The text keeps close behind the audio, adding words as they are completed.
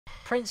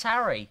Prince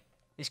Harry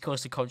has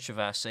caused a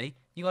controversy.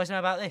 You guys know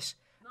about this?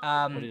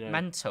 What do you know?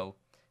 Mental.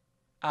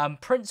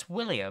 Prince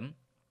William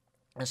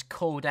has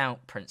called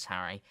out Prince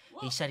Harry.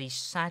 What? He said he's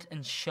sad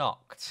and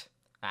shocked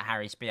at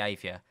Harry's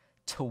behaviour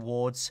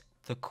towards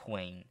the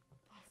Queen.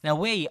 Now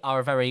we're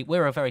a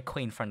very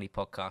Queen-friendly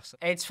podcast.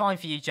 It's fine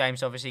for you,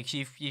 James, obviously,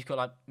 because you've got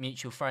like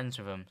mutual friends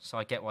with them. So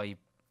I get why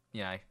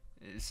you know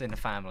it's in the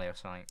family or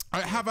something.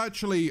 I have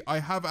actually.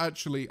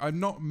 I've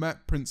not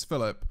met Prince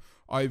Philip.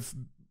 I've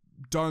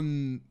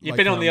done. You've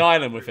been on the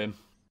island with him.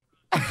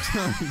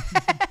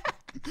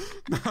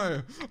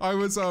 No, I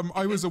was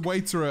a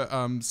waiter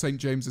at St.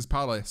 James's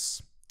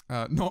Palace.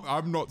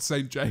 I'm not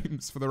St.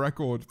 James for the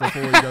record.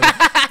 Before we go,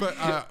 but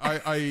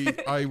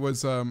I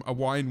was a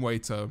wine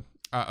waiter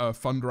at a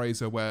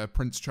fundraiser where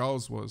Prince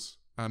Charles was,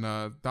 and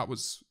that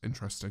was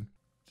interesting.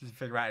 Did you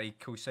figure out any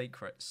cool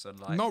secrets? And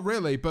like... Not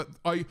really, but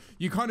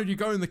you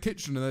go in the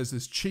kitchen and there's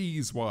this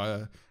cheese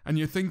wire, and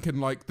you're thinking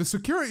like the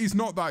security's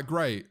not that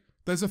great.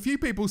 There's a few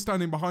people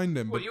standing behind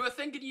him. Well, you were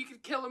thinking you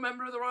could kill a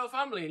member of the royal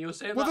family, and you were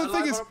saying Well, that the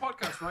thing live is- on a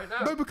podcast right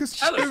now. No, because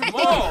Tell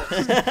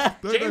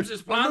us more.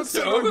 James's plans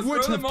to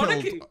overthrow the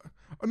monarchy.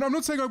 No, I'm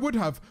not saying I would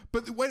have,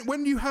 but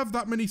when you have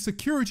that many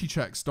security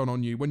checks done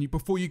on you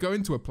before you go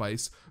into a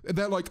place,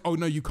 they're like, oh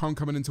no, you can't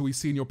come in until we've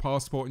seen your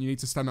passport and you need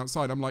to stand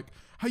outside. I'm like,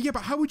 hey, yeah,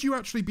 but how would you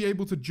actually be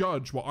able to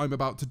judge what I'm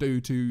about to do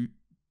to,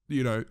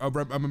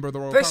 a member of the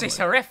royal family? This is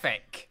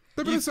horrific.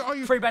 No,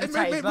 but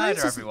Premeditated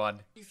murder, everyone.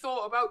 You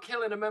thought about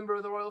killing a member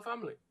of the royal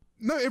family?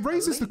 No, it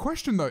raises the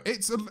question though.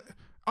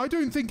 I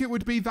don't think it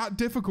would be that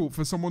difficult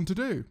for someone to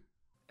do.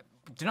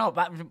 Do you know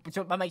what,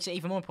 that makes it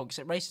even more important, because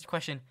it raises the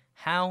question,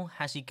 how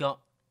has he got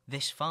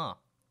this far?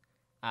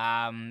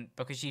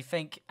 Because you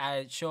think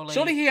surely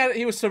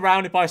he was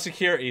surrounded by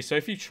security, so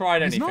if you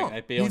tried anything,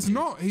 they'd be on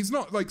you. He's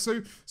not like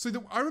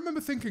I remember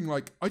thinking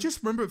like I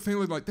just remember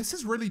feeling like this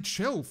is really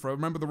chill for a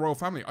member of the royal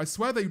family. I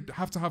swear they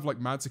have to have like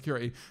mad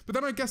security, but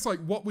then I guess like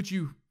what would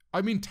you?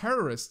 I mean,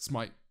 terrorists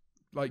might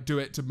like do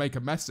it to make a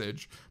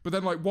message, but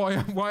then like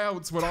why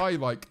else would I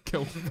like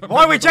kill?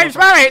 Why would James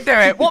Marriott do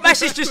it? What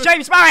message does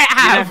James Marriott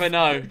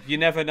have? You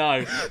never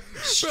know.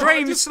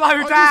 Stream,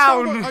 slow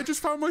down. I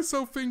just found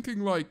myself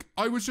thinking like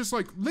I was just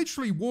like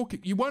literally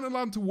walking. You weren't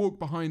allowed to walk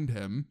behind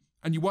him,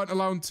 and you weren't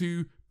allowed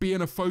to be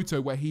in a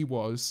photo where he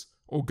was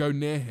or go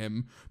near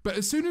him. But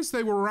as soon as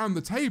they were around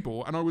the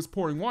table and I was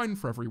pouring wine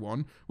for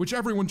everyone, which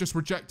everyone just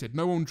rejected,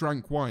 no one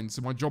drank wine,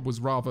 so my job was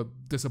rather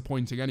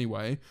disappointing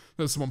anyway.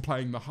 There was someone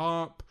playing the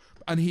harp.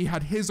 And he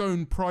had his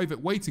own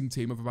private waiting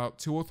team of about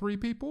 2 or 3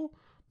 people.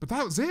 But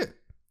that was it.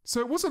 So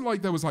it wasn't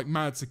like there was like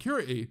mad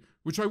security,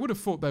 which I would have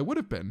thought there would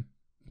have been.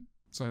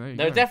 So there you go.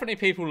 There are definitely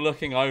people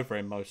looking over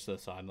him most of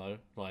the time, though.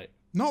 Like,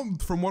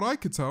 not from what I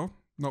could tell.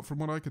 Not from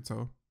what I could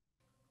tell.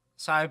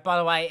 So, by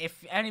the way,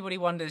 if anybody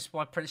wonders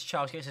why Prince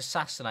Charles gets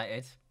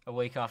assassinated a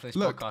week after this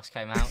podcast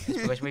came out,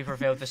 it's because we've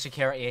revealed the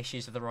security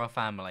issues of the royal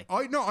family.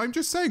 I'm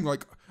just saying,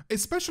 like,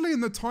 especially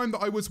in the time that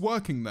I was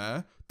working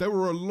there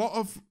were a lot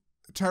of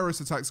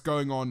terrorist attacks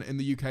going on in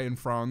the UK and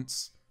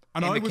France,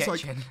 and I was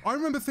like, I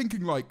remember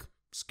thinking like,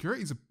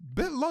 security's a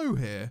bit low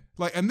here,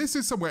 like, and this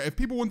is somewhere if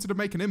people wanted to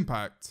make an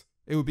impact,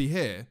 it would be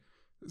here.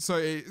 So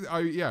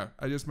I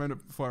just found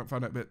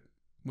it a bit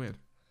weird.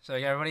 So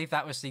yeah, everybody,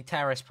 that was the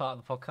terrorist part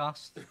of the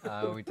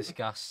podcast. We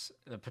discuss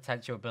the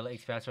potential ability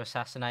to be able to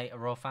assassinate a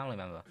royal family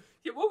member.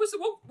 Yeah, what was the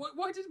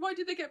why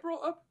did they get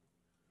brought up?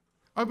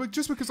 But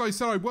just because I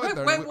said I worked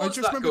there, When was I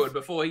just that remember good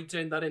before he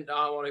turned that into,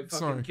 I want to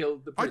fucking kill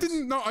the prince? I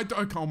didn't know.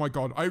 Oh my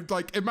god! I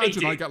like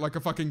imagine 18. I get like a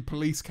fucking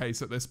police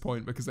case at this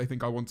point because they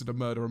think I wanted to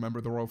murder a member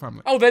of the royal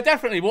family. oh, they're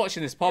definitely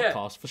watching this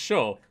podcast for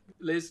sure.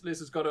 Liz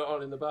has got it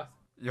on in the bath.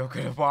 You're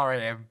gonna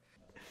worry him.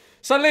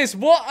 So Liz,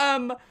 what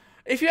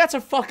if you had to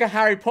fuck a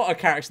Harry Potter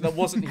character that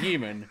wasn't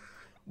human,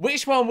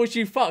 which one would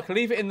you fuck?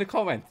 Leave it in the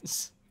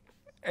comments.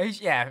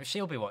 Yeah,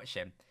 she'll be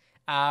watching.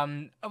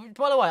 By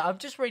the way, I'm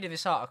just reading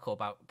this article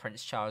about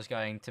Prince Charles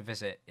going to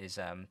visit his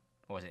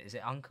what was it? Is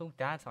it uncle,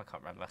 dad? I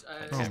can't remember.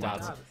 It's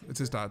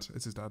his dad.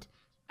 It's his dad.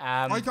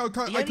 I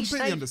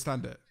completely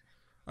understand it.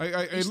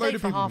 He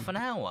stayed for half an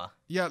hour.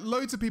 Yeah,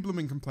 loads of people have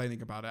been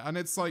complaining about it, and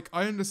it's like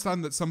I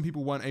understand that some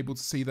people weren't able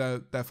to see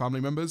their family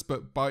members,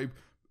 but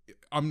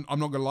I'm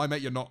not gonna lie,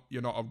 mate. You're not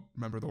a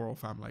member of the royal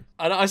family.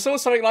 And I saw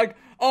something like,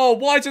 "Oh,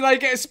 why do they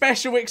get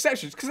special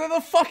exceptions? Because they're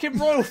the fucking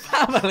royal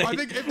family." I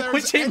think if there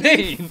what is do you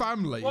any mean?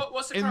 family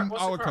in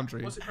our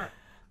country,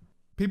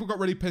 people got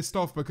really pissed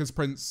off because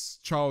Prince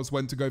Charles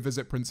went to go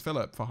visit Prince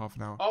Philip for half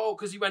an hour. Oh,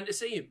 because he went to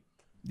see him.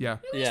 Yeah.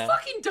 He's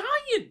fucking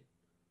dying.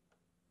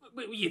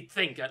 Well, you'd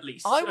think at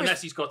least,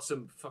 unless he's got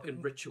some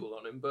fucking ritual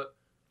on him. But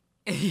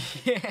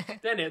yeah,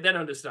 then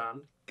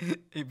understand.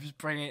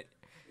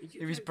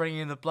 He was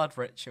bringing the blood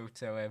ritual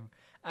to him.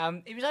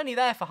 He was only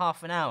there for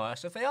half an hour,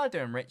 so if they are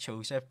doing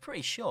rituals, they're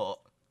pretty short.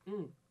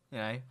 You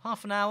know,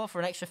 half an hour for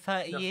an extra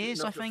 30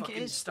 years, I think it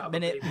is.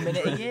 Minute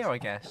a year, I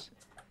guess.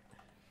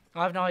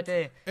 I have no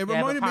idea. It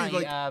reminded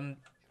me, like,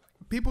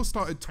 people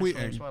started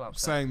tweeting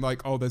saying,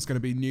 like, oh, there's going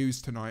to be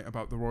news tonight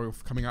about the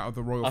coming out of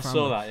the royal family. I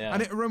saw that, yeah.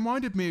 And it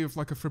reminded me of,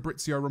 like, a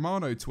Fabrizio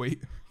Romano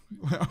tweet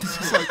I was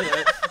just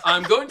like,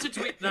 I'm going to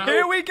tweet now.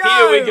 Here we go.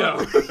 Here we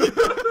go.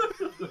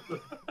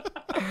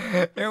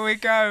 Here we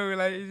go,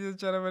 ladies and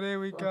gentlemen. Here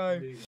we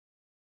go.